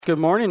Good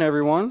morning,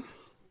 everyone.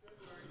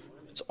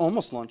 It's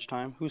almost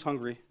lunchtime. Who's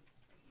hungry?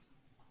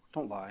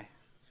 Don't lie.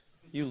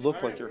 You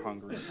look like you're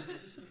hungry.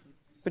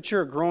 But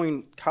you're a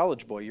growing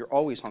college boy. You're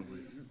always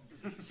hungry.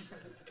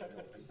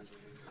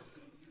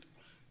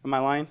 Am I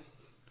lying?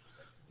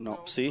 No.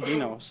 See, he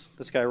knows.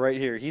 This guy right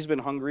here, he's been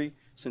hungry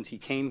since he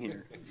came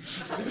here.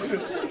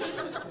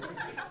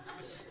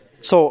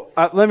 So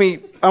I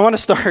want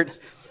to start.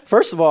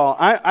 First of all,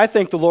 I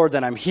thank the Lord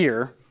that I'm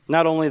here.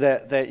 Not only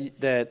that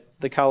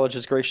the college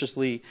has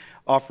graciously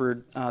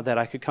offered that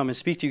I could come and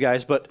speak to you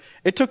guys, but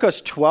it took us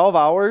 12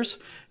 hours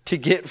to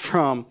get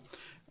from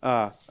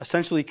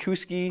essentially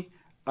Koosky,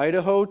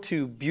 Idaho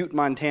to Butte,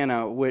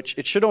 Montana, which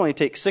it should only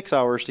take 6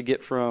 hours to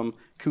get from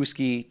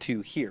Koosky to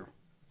here.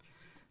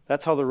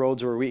 That's how the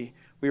roads were. We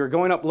were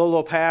going up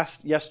Lolo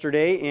Pass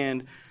yesterday,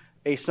 and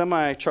a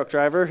semi-truck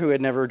driver who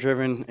had never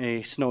driven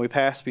a snowy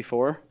pass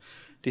before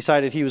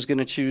decided he was going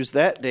to choose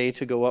that day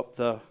to go up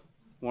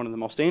one of the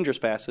most dangerous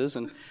passes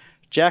and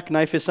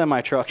jackknife his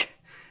semi-truck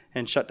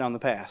and shut down the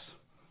pass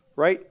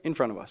right in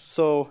front of us.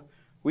 So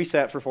we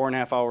sat for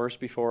 4.5 hours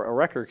before a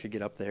wrecker could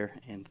get up there,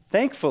 and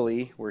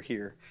thankfully we're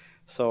here.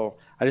 So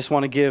I just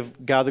want to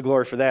give God the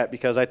glory for that,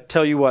 because I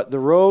tell you what, the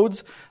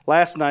roads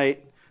last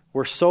night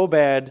were so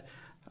bad.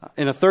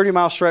 In a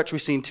 30-mile stretch, we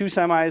seen 2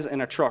 semis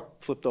and a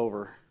truck flipped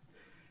over.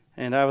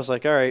 And I was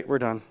like, all right, we're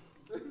done.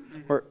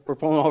 We're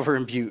pulling over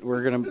in Butte.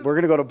 We're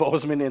gonna go to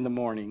Bozeman in the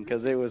morning,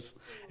 because it was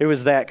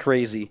that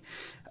crazy.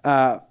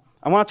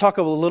 I want to talk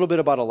a little bit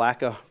about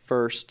Alaka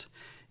first,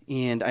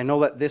 and I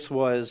know that this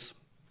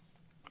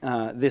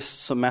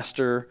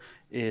semester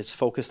is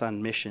focused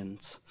on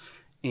missions,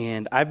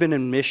 and I've been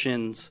in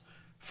missions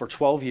for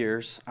 12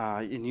 years,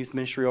 in youth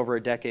ministry over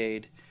a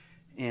decade,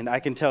 and I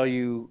can tell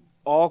you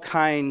all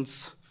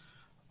kinds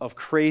of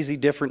crazy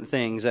different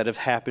things that have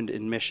happened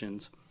in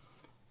missions.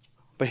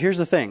 But here's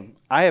the thing.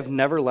 I have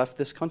never left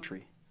this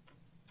country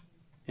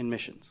in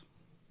missions.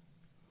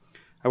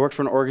 I worked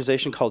for an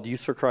organization called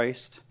Youth for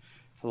Christ.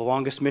 The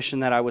longest mission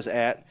that I was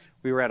at,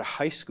 we were at a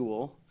high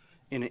school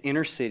in an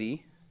inner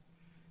city,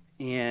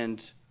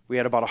 and we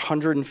had about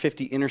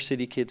 150 inner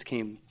city kids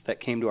that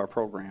came to our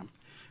program.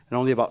 And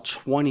only about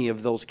 20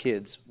 of those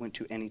kids went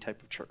to any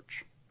type of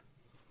church.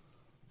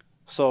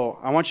 So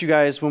I want you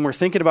guys, when we're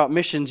thinking about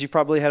missions, you've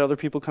probably had other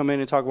people come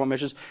in and talk about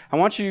missions. I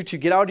want you to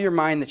get out of your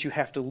mind that you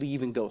have to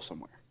leave and go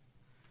somewhere.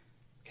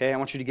 Okay, I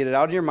want you to get it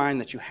out of your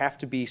mind that you have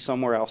to be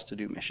somewhere else to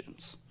do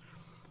missions.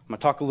 I'm going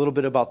to talk a little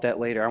bit about that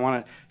later. I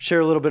want to share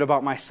a little bit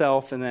about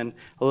myself and then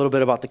a little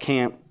bit about the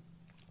camp.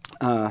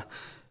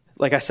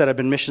 Like I said, I've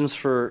been missions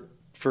for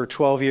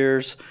 12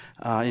 years,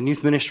 in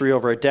youth ministry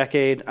over a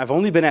decade. I've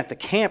only been at the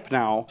camp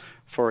now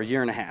for a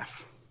year and a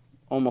half,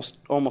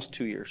 almost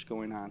 2 years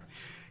going on.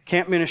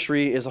 Camp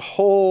ministry is a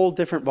whole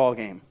different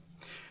ballgame,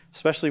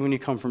 especially when you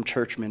come from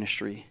church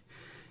ministry.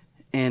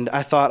 And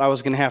I thought I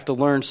was going to have to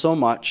learn so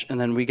much, and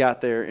then we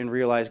got there and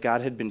realized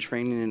God had been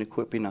training and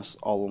equipping us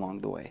all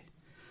along the way.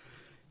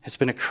 It's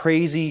been a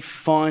crazy,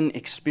 fun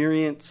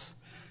experience,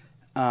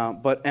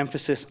 but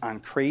emphasis on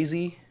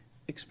crazy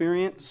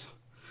experience,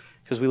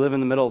 because we live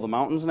in the middle of the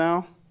mountains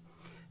now.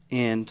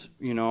 And,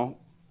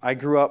 I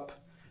grew up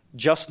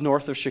just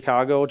north of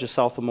Chicago, just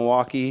south of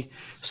Milwaukee,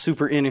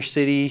 super inner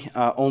city,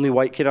 only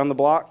white kid on the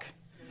block.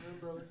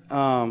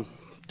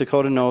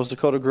 Dakota knows.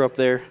 Dakota grew up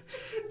there.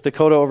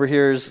 Dakota over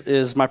here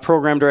is my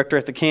program director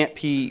at the camp.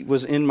 He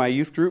was in my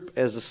youth group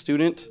as a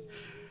student.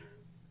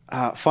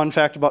 Fun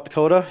fact about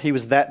Dakota, he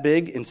was that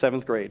big in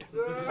 7th grade.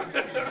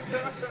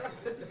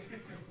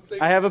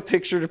 I have a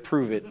picture to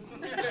prove it.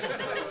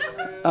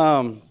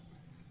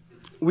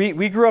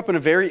 We grew up in a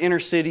very inner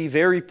city,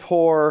 very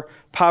poor,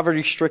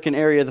 poverty-stricken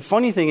area. The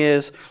funny thing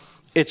is,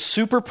 it's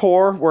super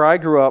poor where I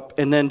grew up,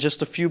 and then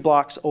just a few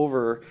blocks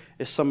over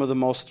is some of the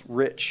most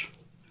rich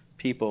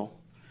people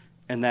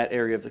in that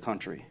area of the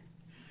country.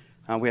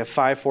 We have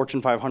 5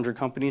 Fortune 500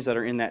 companies that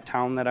are in that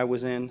town that I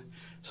was in.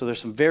 So there's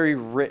some very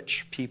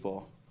rich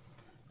people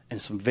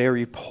and some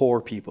very poor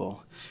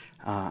people.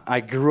 I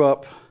grew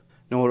up,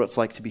 know what it's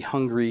like to be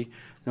hungry,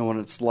 know what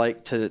it's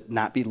like to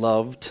not be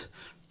loved,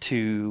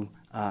 to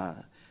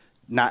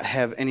not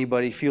have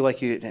anybody feel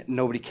like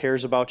nobody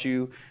cares about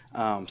you,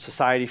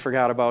 society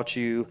forgot about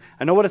you.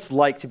 I know what it's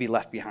like to be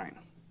left behind,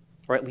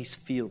 or at least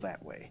feel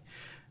that way.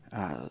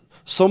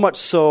 So much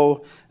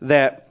so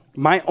that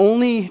my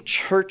only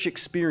church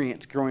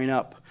experience growing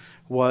up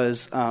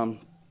was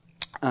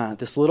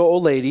this little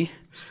old lady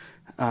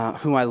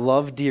whom I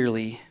love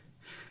dearly.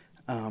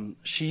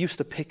 She used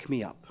to pick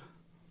me up,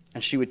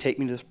 and she would take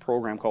me to this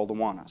program called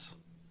Awanas.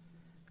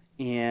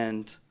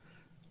 And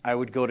I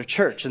would go to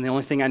church, and the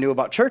only thing I knew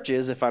about church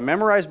is if I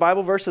memorized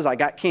Bible verses, I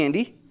got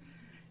candy,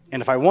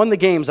 and if I won the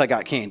games, I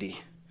got candy.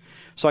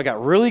 So I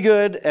got really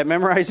good at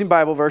memorizing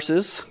Bible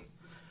verses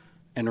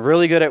and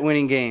really good at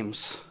winning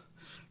games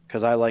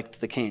because I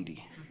liked the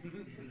candy.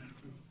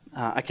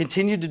 I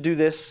continued to do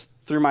this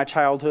through my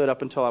childhood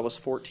up until I was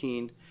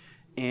 14,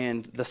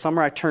 and the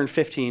summer I turned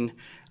 15,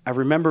 I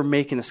remember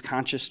making this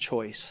conscious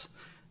choice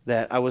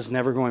that I was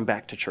never going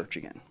back to church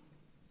again.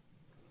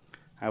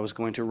 I was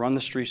going to run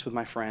the streets with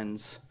my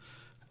friends.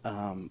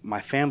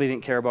 My family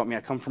didn't care about me.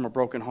 I come from a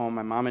broken home.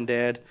 My mom and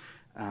dad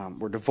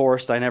were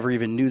divorced. I never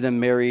even knew them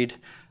married.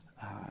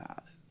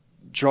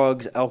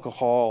 Drugs,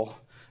 alcohol,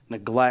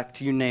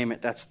 neglect, you name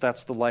it. That's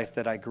the life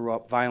that I grew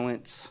up.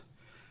 Violence.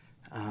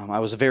 I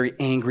was a very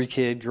angry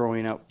kid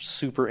growing up,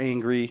 super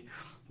angry.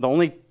 The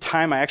only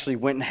time I actually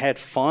went and had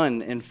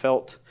fun and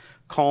felt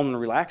calm and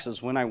relaxed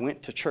is when I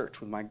went to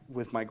church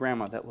with my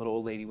grandma. That little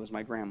old lady was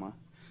my grandma.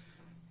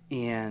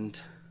 And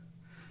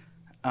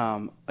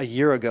a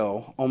year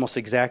ago, almost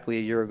exactly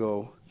a year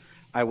ago,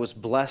 I was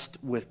blessed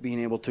with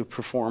being able to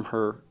perform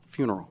her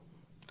funeral,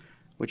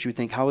 which you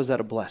think, how is that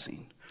a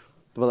blessing?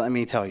 Well, let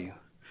me tell you.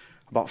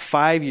 About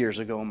 5 years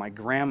ago, my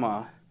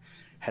grandma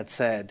had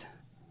said,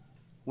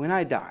 when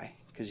I die,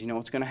 because you know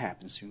what's going to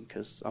happen soon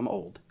because I'm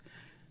old,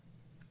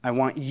 I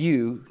want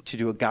you to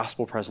do a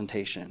gospel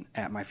presentation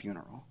at my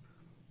funeral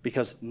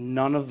because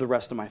none of the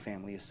rest of my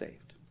family is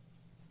saved.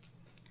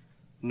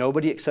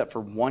 Nobody except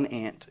for one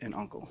aunt and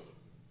uncle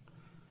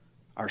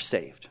are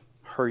saved.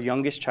 Her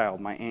youngest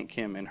child, my Aunt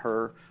Kim, and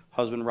her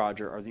husband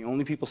Roger are the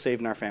only people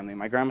saved in our family.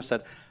 My grandma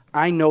said,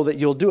 I know that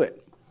you'll do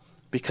it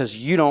because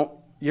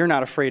you're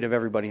not afraid of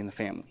everybody in the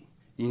family.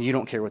 You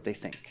don't care what they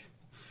think.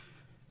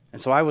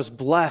 And so I was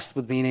blessed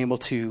with being able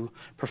to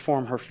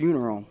perform her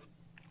funeral.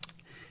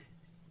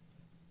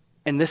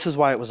 And this is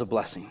why it was a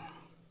blessing.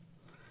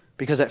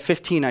 Because at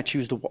 15, I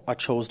chose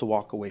to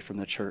walk away from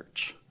the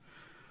church.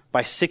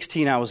 By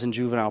 16, I was in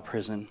juvenile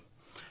prison.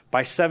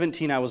 By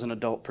 17, I was in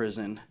adult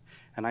prison.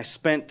 And I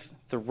spent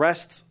the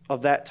rest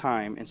of that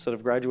time, instead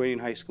of graduating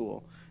high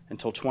school,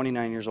 until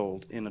 29 years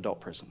old in adult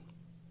prison.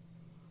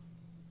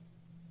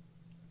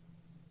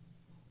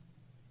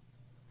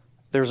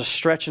 There was a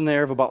stretch in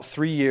there of about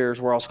 3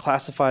 years where I was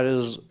classified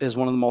as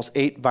one of the most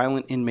 8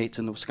 violent inmates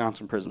in the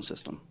Wisconsin prison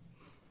system.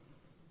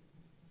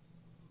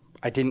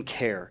 I didn't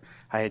care.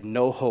 I had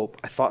no hope.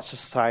 I thought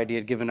society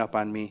had given up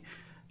on me.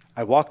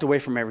 I walked away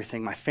from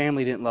everything. My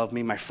family didn't love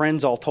me. My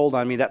friends all told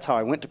on me. That's how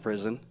I went to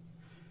prison.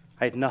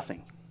 I had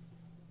nothing.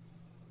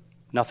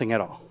 Nothing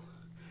at all.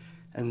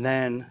 And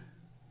then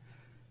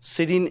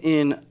sitting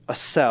in a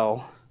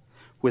cell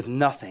with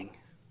nothing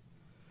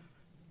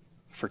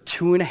for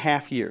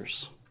 2.5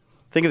 years.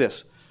 Think of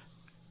this.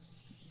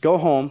 Go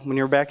home when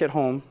you're back at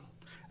home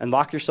and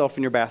lock yourself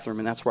in your bathroom,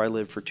 and that's where I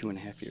lived for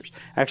 2.5 years.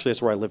 Actually,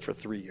 that's where I lived for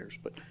 3 years,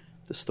 but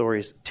the story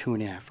is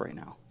 2.5 right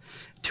now.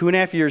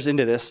 2.5 years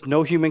into this,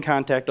 no human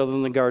contact other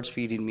than the guards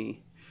feeding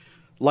me.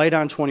 Light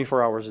on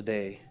 24 hours a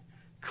day.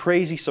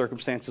 Crazy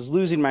circumstances,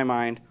 losing my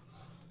mind.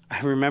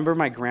 I remember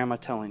my grandma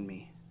telling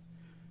me,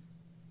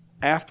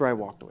 after I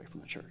walked away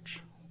from the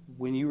church,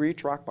 when you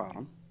reach rock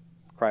bottom,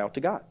 cry out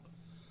to God.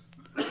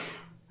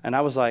 And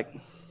I was like,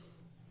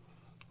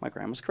 my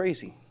grandma's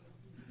crazy,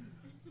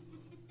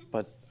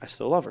 but I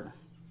still love her.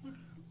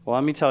 Well,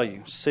 let me tell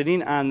you,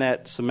 sitting on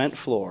that cement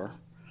floor,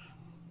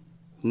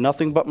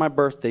 nothing but my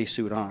birthday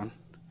suit on,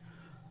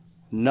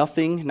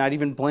 nothing, not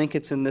even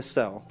blankets in this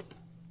cell,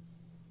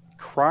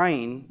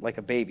 crying like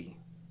a baby,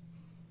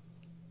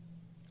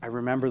 I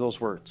remember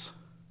those words.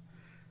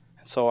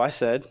 And so I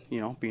said,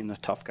 being the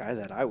tough guy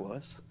that I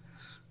was,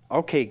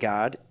 okay,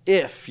 God,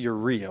 if you're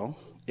real,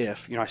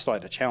 I still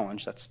had to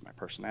challenge, that's my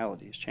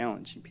personality, is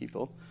challenging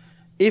people.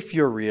 If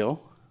you're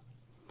real,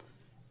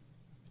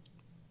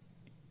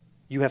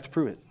 you have to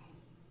prove it.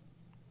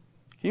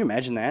 Can you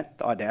imagine that?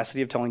 The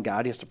audacity of telling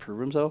God he has to prove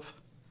himself?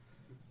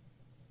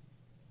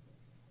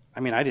 I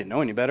mean, I didn't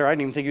know any better. I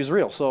didn't even think he was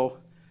real. So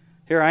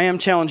here I am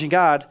challenging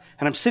God,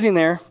 and I'm sitting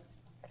there,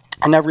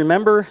 and I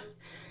remember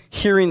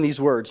hearing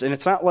these words. And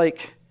it's not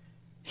like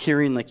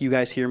hearing like you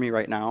guys hear me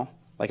right now.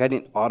 Like I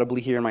didn't audibly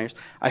hear in my ears.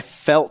 I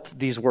felt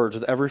these words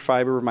with every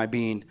fiber of my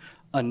being.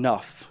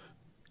 Enough.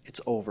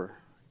 It's over.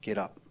 Get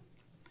up.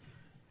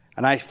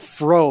 And I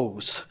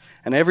froze,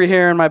 and every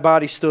hair in my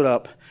body stood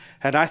up,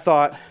 and I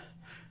thought,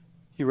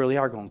 you really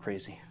are going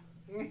crazy.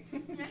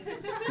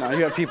 Now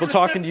you have people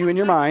talking to you in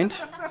your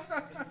mind.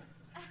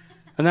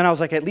 And then I was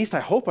like, at least I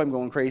hope I'm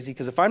going crazy,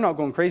 because if I'm not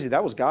going crazy,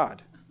 that was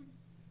God.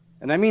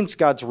 And that means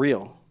God's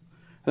real.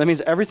 And that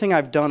means everything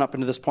I've done up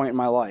until this point in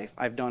my life,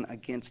 I've done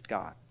against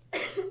God.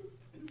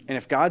 And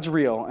if God's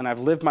real, and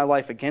I've lived my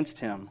life against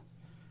him,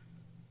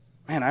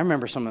 man, I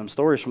remember some of them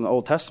stories from the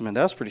Old Testament.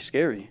 That was pretty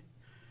scary.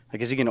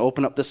 Like, is he going to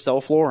open up this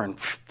cell floor and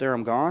there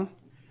I'm gone?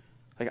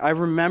 Like, I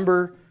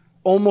remember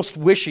almost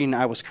wishing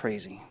I was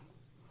crazy.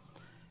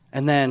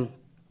 And then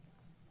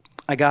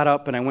I got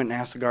up and I went and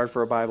asked the guard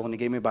for a Bible, and he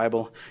gave me a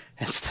Bible.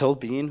 And still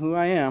being who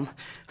I am,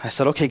 I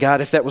said, okay, God,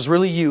 if that was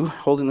really you,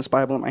 holding this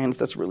Bible in my hand, if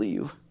that's really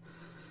you,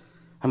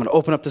 I'm going to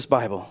open up this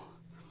Bible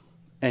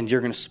and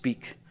you're going to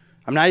speak.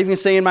 I'm not even going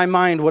to say in my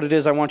mind what it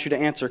is I want you to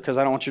answer, because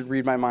I don't want you to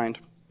read my mind.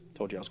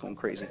 Told you I was going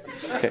crazy.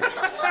 Okay.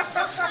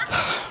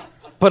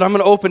 But I'm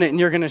going to open it and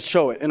you're going to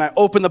show it. And I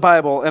opened the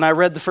Bible and I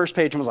read the first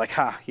page and was like,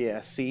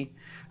 yeah, see?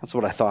 That's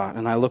what I thought.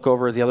 And I look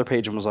over at the other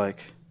page and was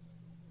like,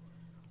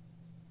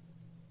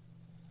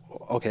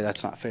 okay,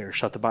 that's not fair.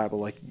 Shut the Bible.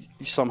 Like,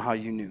 somehow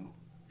you knew.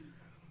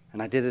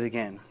 And I did it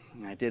again.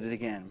 And I did it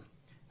again.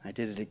 And I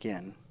did it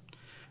again.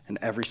 And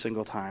every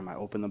single time I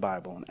opened the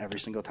Bible, and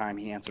every single time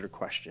he answered a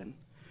question,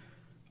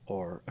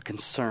 or a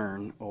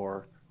concern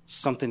or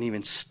something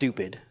even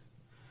stupid.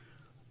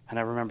 And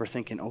I remember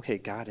thinking, okay,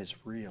 God is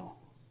real.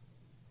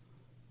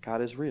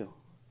 God is real.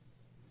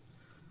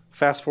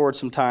 Fast forward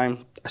some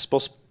time, I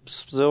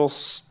still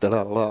spent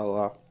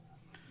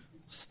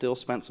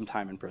some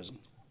time in prison.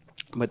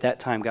 But that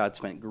time God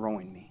spent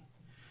growing me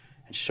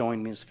and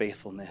showing me his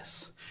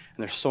faithfulness.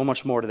 And there's so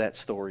much more to that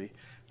story.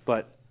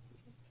 But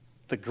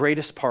the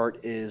greatest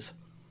part is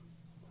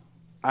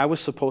I was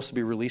supposed to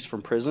be released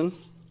from prison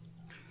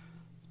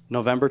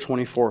November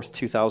 24th,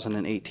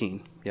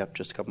 2018. Yep,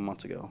 just a couple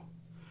months ago.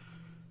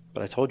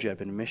 But I told you I've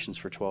been in missions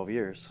for 12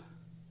 years.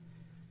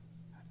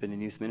 I've been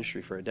in youth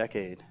ministry for a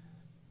decade.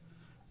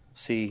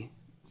 See,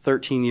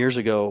 13 years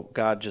ago,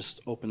 God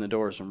just opened the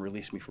doors and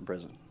released me from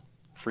prison,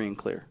 free and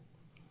clear.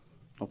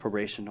 No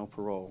probation, no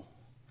parole.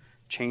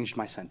 Changed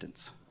my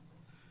sentence.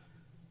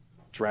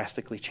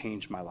 Drastically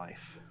changed my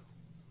life.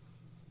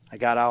 I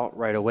got out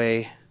right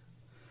away.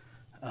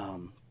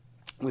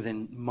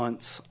 Within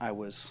months, I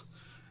was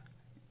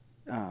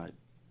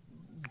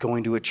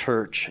going to a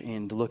church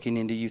and looking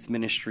into youth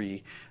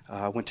ministry.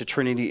 Went to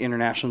Trinity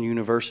International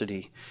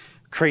University.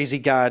 Crazy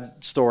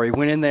God story.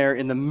 Went in there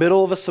in the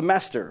middle of a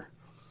semester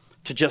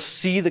to just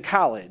see the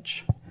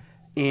college.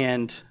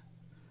 And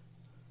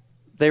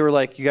they were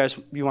like,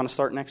 you want to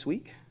start next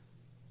week?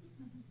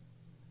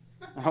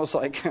 I was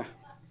like,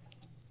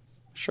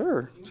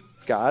 sure,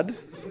 God,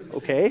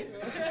 okay.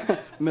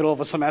 Middle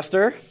of a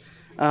semester.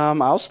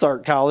 I'll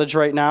start college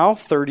right now,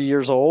 30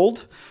 years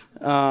old.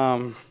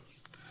 And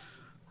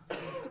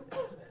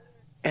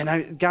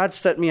God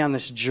set me on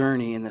this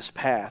journey in this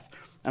path.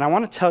 And I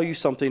want to tell you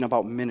something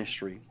about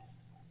ministry.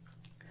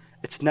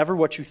 It's never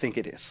what you think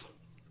it is,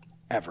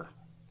 ever.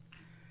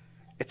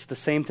 It's the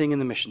same thing in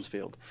the missions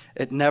field.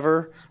 It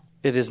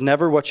is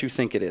never what you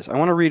think it is. I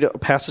want to read a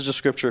passage of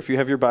Scripture if you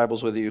have your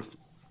Bibles with you.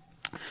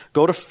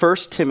 Go to 1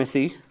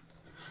 Timothy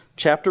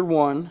chapter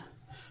 1,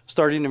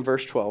 starting in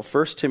verse 12.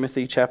 1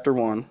 Timothy chapter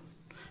 1,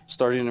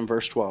 starting in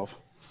verse 12.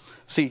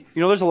 See,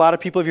 there's a lot of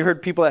people. Have you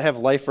heard people that have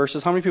life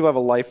verses? How many people have a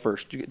life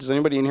verse? Does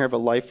anybody in here have a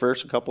life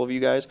verse? A couple of you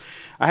guys?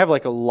 I have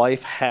like a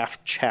life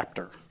half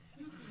chapter.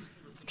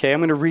 Okay,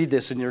 I'm going to read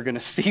this and you're going to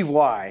see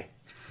why.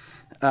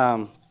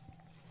 1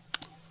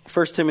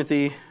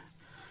 Timothy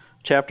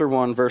chapter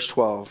 1, verse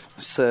 12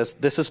 says,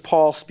 this is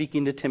Paul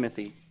speaking to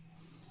Timothy.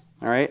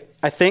 All right?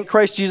 I thank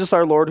Christ Jesus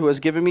our Lord, who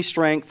has given me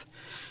strength,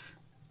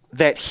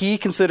 that he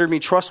considered me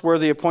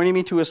trustworthy, appointing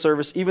me to his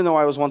service, even though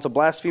I was once a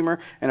blasphemer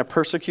and a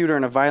persecutor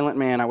and a violent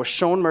man. I was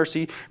shown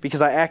mercy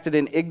because I acted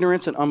in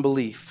ignorance and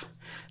unbelief.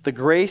 The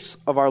grace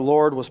of our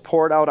Lord was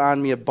poured out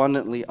on me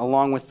abundantly,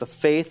 along with the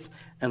faith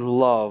and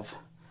love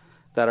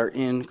that are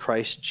in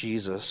Christ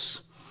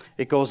Jesus.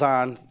 It goes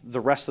on, the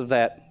rest of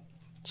that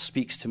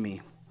speaks to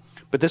me.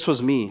 But this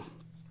was me.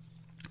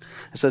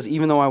 It says,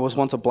 even though I was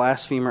once a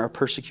blasphemer, a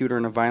persecutor,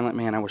 and a violent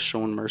man, I was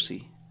shown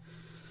mercy.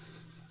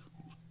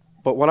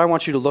 But what I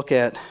want you to look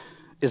at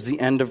is the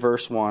end of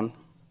verse 1.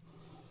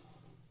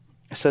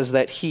 It says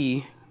that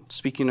he,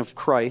 speaking of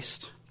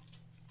Christ,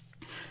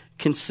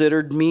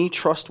 considered me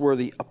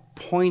trustworthy,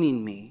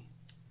 appointing me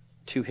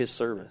to his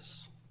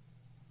service.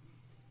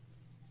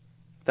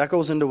 That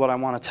goes into what I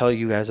want to tell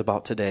you guys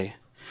about today.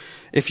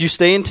 If you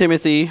stay in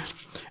Timothy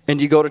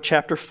and you go to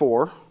chapter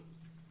 4,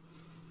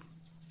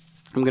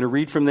 I'm going to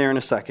read from there in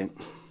a second.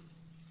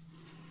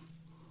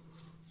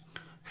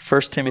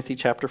 1 Timothy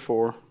chapter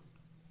 4.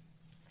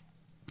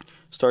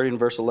 Starting in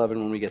verse 11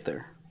 when we get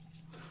there.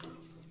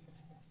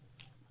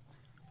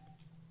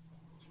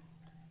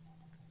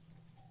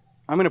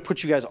 I'm going to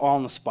put you guys all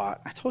on the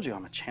spot. I told you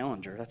I'm a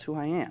challenger. That's who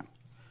I am.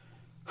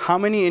 How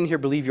many in here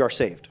believe you are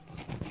saved?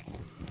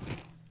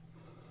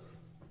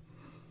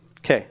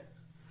 Okay.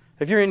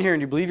 If you're in here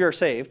and you believe you are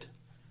saved,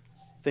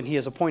 then he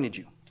has appointed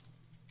you.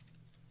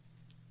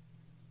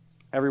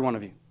 Every one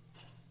of you.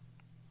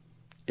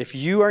 If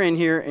you are in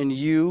here and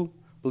you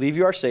believe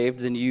you are saved,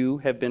 then you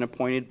have been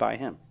appointed by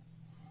him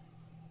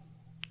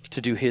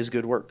to do his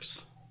good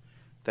works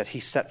that he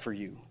set for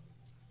you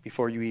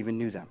before you even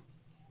knew them.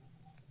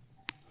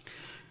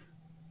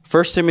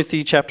 1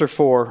 Timothy chapter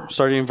 4,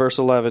 starting in verse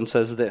 11,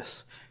 says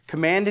this,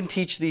 command and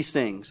teach these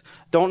things.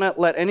 Don't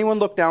let anyone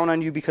look down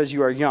on you because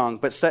you are young,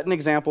 but set an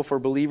example for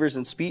believers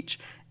in speech,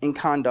 in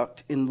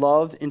conduct, in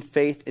love, in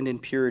faith, and in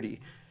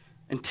purity.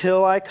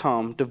 Until I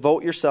come,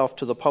 devote yourself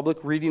to the public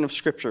reading of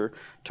Scripture,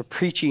 to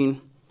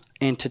preaching,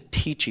 and to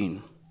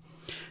teaching.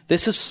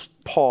 This is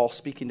Paul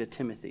speaking to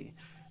Timothy.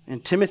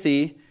 And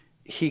Timothy,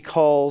 he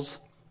calls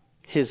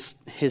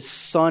his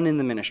son in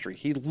the ministry.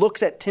 He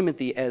looks at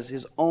Timothy as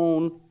his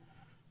own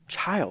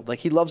child. Like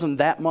he loves him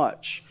that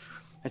much.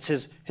 It's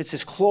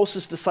his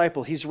closest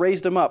disciple. He's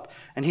raised him up.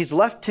 And he's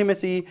left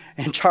Timothy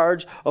in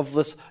charge of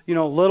this,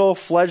 little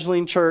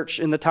fledgling church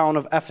in the town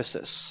of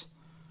Ephesus.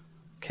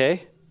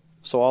 Okay?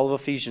 So all of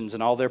Ephesians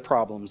and all their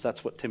problems,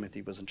 that's what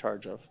Timothy was in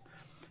charge of.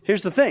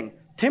 Here's the thing.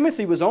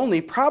 Timothy was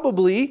only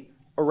probably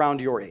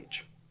around your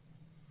age.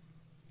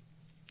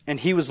 And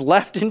he was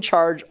left in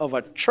charge of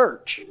a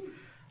church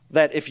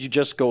that if you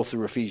just go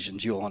through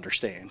Ephesians, you'll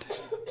understand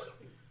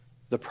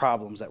the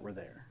problems that were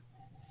there.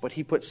 but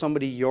he put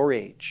somebody your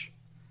age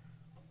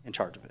in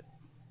charge of it.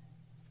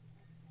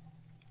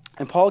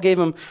 And Paul gave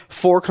him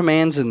 4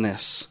 commands in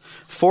this.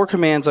 4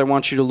 commands I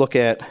want you to look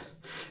at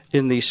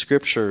in these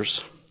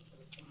scriptures.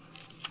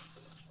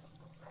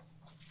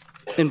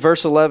 In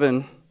verse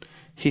 11,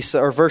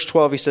 verse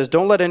 12, he says,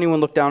 "Don't let anyone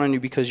look down on you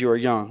because you are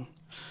young,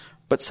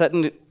 but set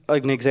an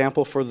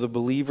example for the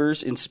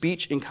believers in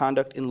speech, in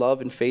conduct, in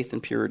love, in faith,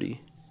 and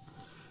purity."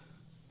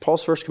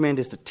 Paul's first command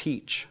is to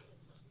teach.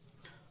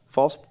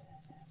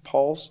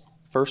 Paul's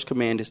first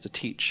command is to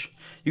teach.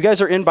 You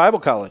guys are in Bible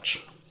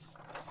college.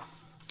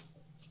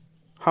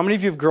 How many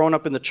of you have grown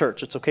up in the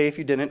church? It's okay if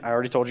you didn't. I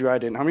already told you I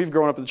didn't. How many of you have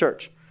grown up in the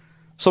church?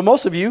 So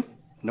most of you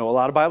know a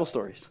lot of Bible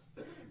stories,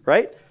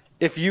 right?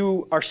 If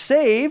you are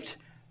saved,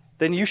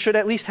 then you should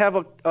at least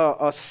have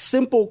a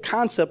simple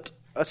concept,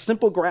 a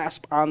simple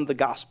grasp on the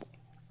gospel,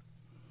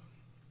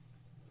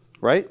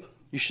 right?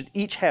 You should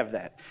each have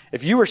that.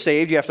 If you were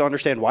saved, you have to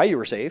understand why you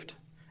were saved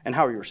and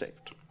how you were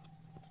saved.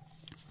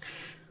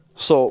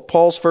 So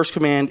Paul's first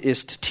command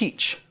is to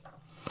teach.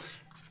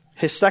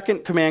 His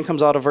second command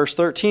comes out of verse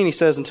 13. He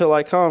says, "Until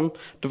I come,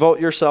 devote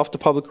yourself to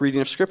public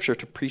reading of Scripture,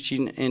 to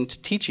preaching and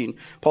to teaching."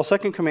 Paul's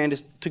second command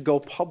is to go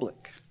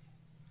public.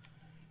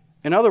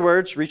 In other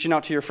words, reaching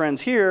out to your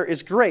friends here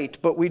is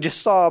great, but we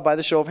just saw by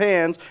the show of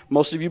hands,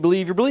 most of you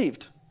believe you're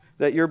believed,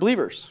 that you're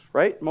believers,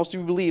 right? Most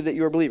of you believe that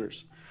you are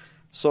believers.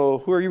 So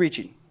who are you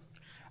reaching?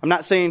 I'm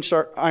not saying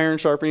iron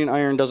sharpening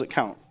iron doesn't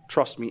count.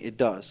 Trust me, it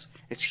does.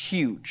 It's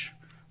huge.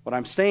 What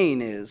I'm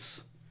saying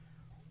is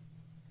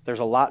there's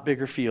a lot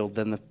bigger field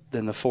than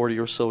the 40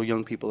 or so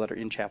young people that are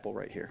in chapel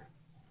right here.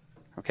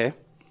 Okay?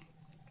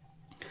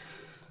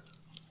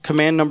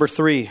 Command number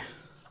 3.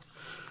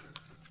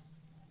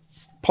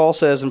 Paul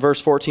says in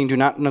verse 14, "Do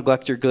not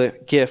neglect your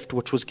gift,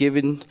 which was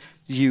given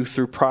you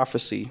through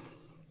prophecy,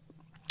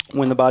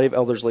 when the body of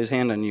elders lays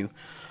hand on you."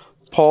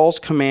 Paul's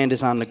command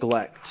is on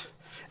neglect.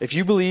 If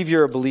you believe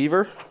you're a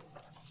believer,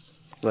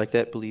 you like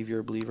that? Believe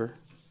you're a believer?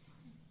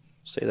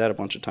 Say that a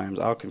bunch of times.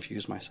 I'll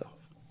confuse myself.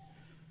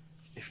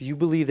 If you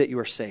believe that you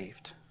are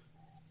saved,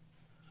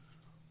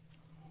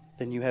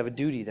 then you have a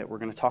duty that we're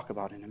going to talk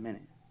about in a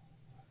minute.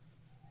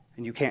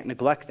 And you can't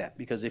neglect that,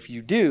 because if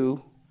you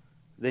do,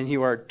 then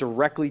you are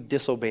directly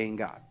disobeying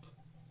God.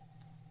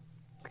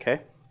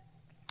 Okay?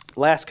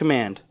 Last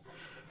command.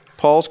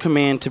 Paul's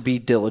command to be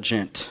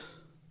diligent.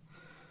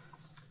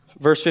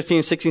 Verse 15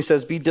 and 16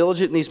 says, "Be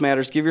diligent in these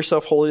matters, give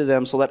yourself wholly to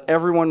them, so that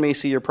everyone may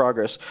see your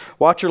progress.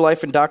 Watch your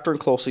life and doctrine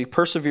closely,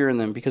 persevere in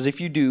them, because if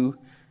you do,"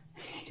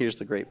 here's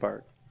the great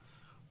part,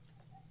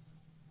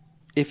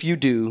 "if you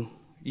do,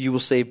 you will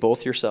save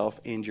both yourself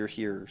and your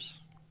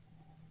hearers."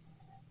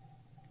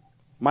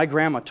 My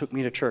grandma took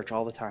me to church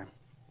all the time.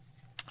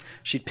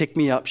 She'd pick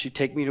me up. She'd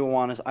take me to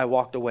Awanas. I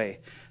walked away.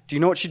 Do you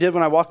know what she did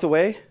when I walked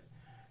away?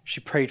 She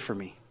prayed for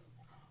me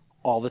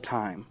all the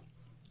time,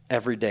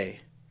 every day.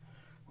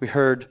 We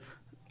heard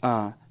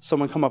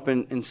someone come up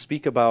and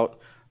speak about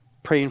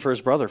praying for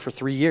his brother for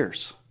 3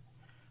 years.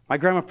 My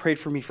grandma prayed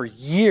for me for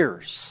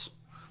years.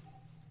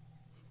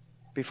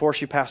 Before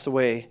she passed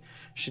away,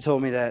 she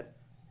told me that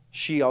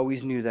she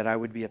always knew that I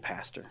would be a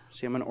pastor.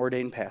 See, I'm an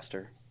ordained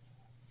pastor.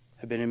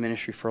 I've been in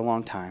ministry for a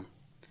long time.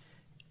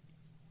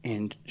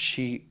 And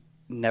she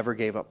never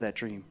gave up that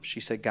dream. She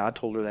said God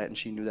told her that, and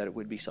she knew that it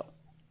would be so.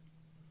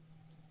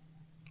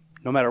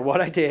 No matter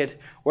what I did,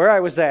 where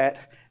I was at,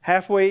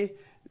 halfway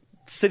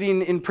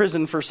sitting in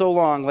prison for so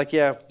long, like,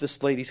 yeah,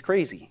 this lady's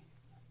crazy.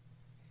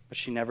 But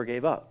she never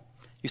gave up.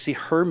 You see,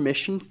 her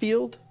mission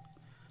field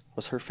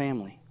was her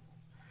family.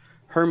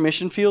 Her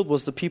mission field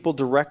was the people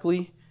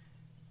directly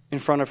in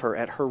front of her,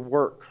 at her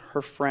work,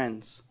 her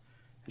friends,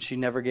 and she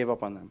never gave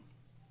up on them.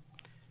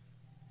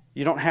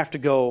 You don't have to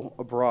go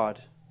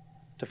abroad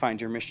to find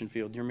your mission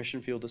field. Your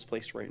mission field is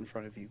placed right in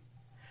front of you.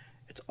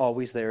 It's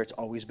always there. It's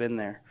always been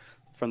there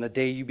from the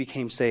day you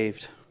became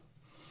saved.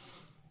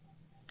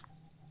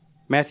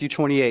 Matthew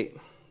 28.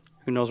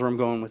 Who knows where I'm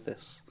going with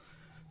this?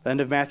 The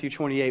end of Matthew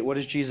 28. What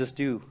does Jesus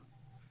do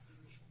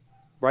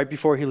right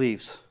before he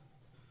leaves?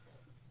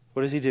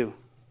 What does he do?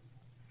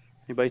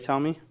 Anybody tell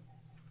me?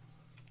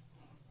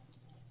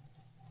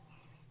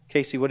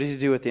 Casey, what does he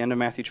do at the end of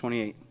Matthew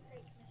 28?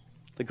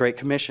 The Great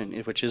Commission,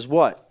 which is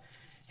what?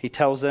 He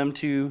tells them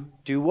to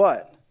do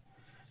what?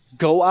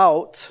 Go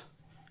out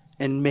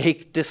and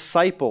make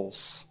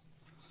disciples,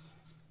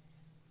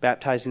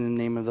 baptizing in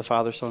the name of the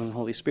Father, Son, and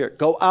Holy Spirit.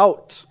 Go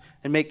out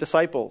and make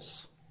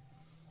disciples.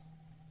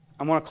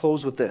 I want to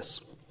close with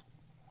this.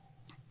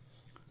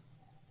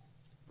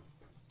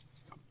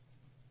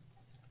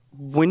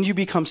 When you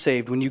become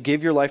saved, when you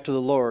give your life to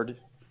the Lord,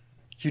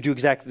 you do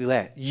exactly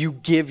that. You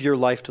give your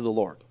life to the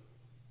Lord.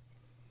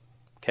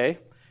 Okay?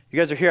 You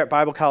guys are here at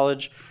Bible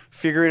college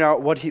figuring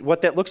out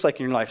what that looks like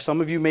in your life.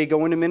 Some of you may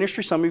go into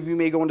ministry. Some of you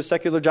may go into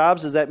secular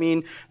jobs. Does that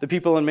mean the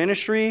people in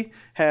ministry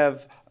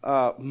have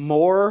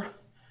more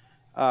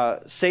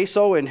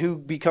say-so in who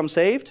becomes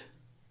saved?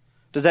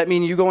 Does that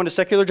mean you go into a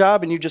secular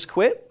job and you just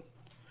quit?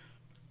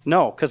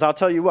 No, because I'll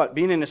tell you what,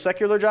 being in a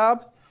secular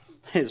job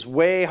is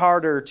way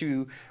harder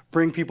to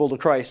bring people to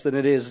Christ than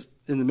it is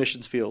in the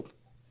missions field.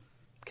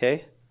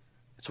 okay?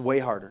 It's way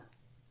harder,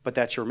 but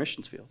that's your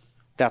missions field.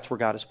 That's where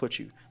God has put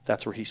you.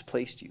 That's where he's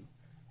placed you.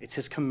 It's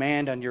his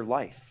command on your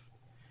life.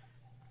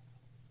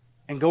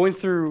 And going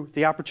through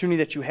the opportunity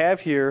that you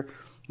have here,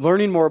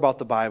 learning more about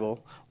the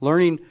Bible,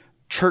 learning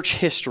church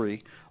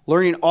history,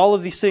 learning all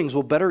of these things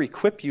will better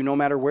equip you no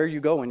matter where you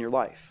go in your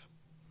life.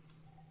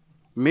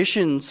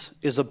 Missions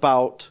is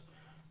about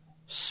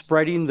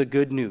spreading the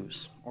good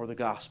news or the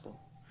gospel.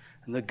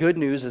 And the good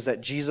news is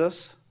that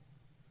Jesus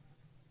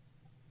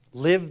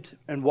lived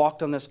and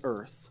walked on this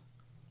earth,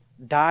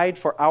 died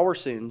for our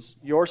sins,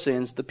 your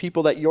sins, the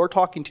people that you're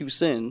talking to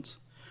sins,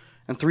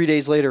 and 3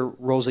 days later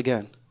rose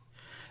again.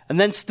 And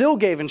then still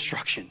gave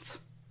instructions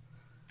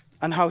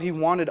on how he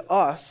wanted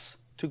us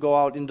to go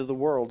out into the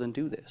world and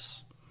do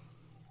this.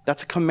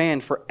 That's a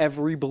command for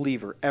every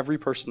believer, every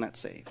person that's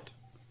saved.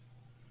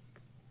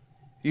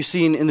 You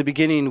seen in the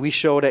beginning, we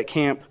showed at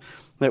camp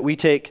that we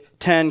take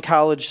 10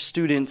 college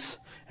students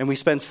and we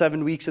spend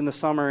 7 weeks in the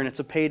summer, and it's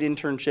a paid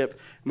internship.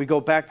 And we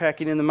go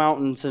backpacking in the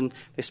mountains, and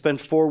they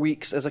spend 4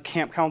 weeks as a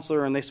camp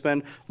counselor, and they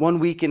spend 1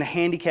 week in a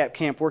handicap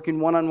camp working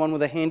one-on-one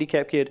with a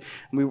handicap kid.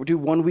 And we do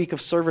 1 week of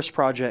service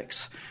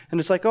projects. And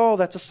it's like, oh,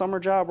 that's a summer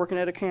job working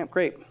at a camp.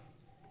 Great.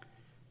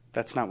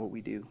 That's not what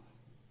we do.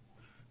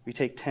 We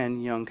take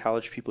 10 young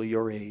college people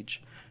your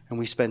age, and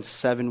we spend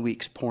 7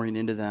 weeks pouring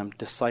into them,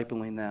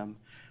 discipling them,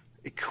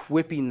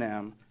 equipping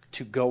them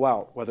to go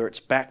out, whether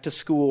it's back to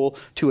school,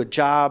 to a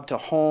job, to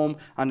home,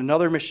 on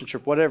another mission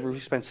trip, whatever. We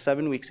spend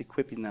 7 weeks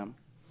equipping them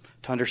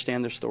to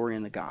understand their story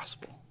in the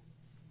gospel.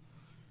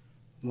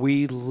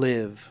 We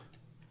live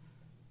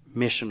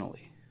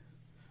missionally.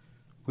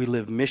 We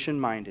live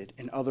mission-minded.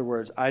 In other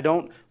words, I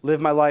don't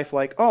live my life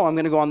like, oh, I'm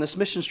going to go on this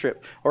mission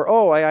trip, or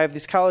oh, I have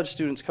these college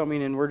students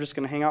coming and we're just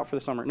going to hang out for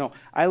the summer. No,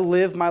 I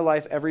live my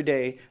life every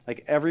day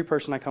like every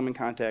person I come in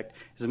contact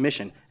is a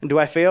mission. And do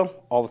I fail?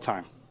 All the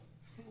time.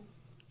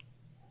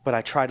 But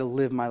I try to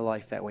live my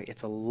life that way.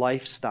 It's a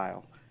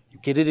lifestyle. You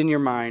get it in your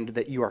mind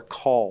that you are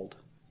called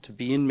to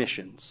be in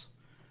missions.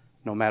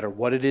 No matter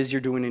what it is you're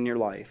doing in your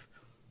life,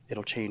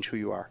 it'll change who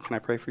you are. Can I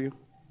pray for you?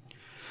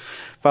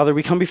 Father,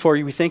 we come before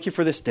you. We thank you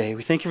for this day.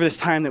 We thank you for this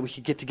time that we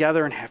could get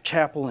together and have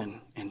chapel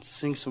and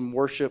sing some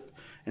worship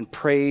and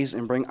praise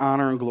and bring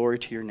honor and glory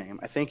to your name.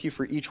 I thank you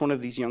for each one of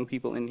these young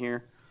people in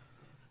here.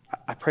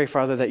 I pray,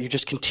 Father, that you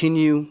just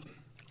continue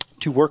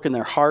to work in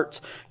their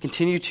hearts,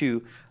 continue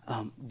to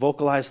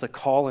vocalize the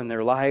call in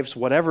their lives,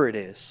 whatever it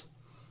is,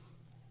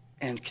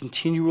 and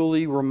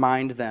continually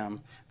remind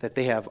them that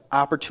they have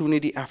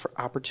opportunity after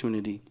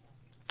opportunity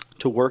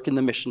to work in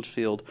the missions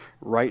field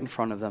right in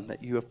front of them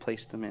that you have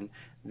placed them in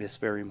this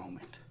very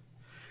moment.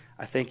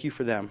 I thank you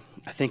for them.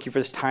 I thank you for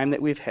this time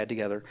that we've had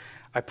together.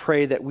 I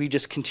pray that we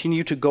just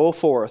continue to go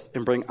forth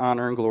and bring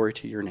honor and glory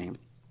to your name.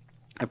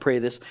 I pray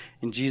this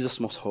in Jesus'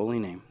 most holy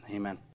name. Amen.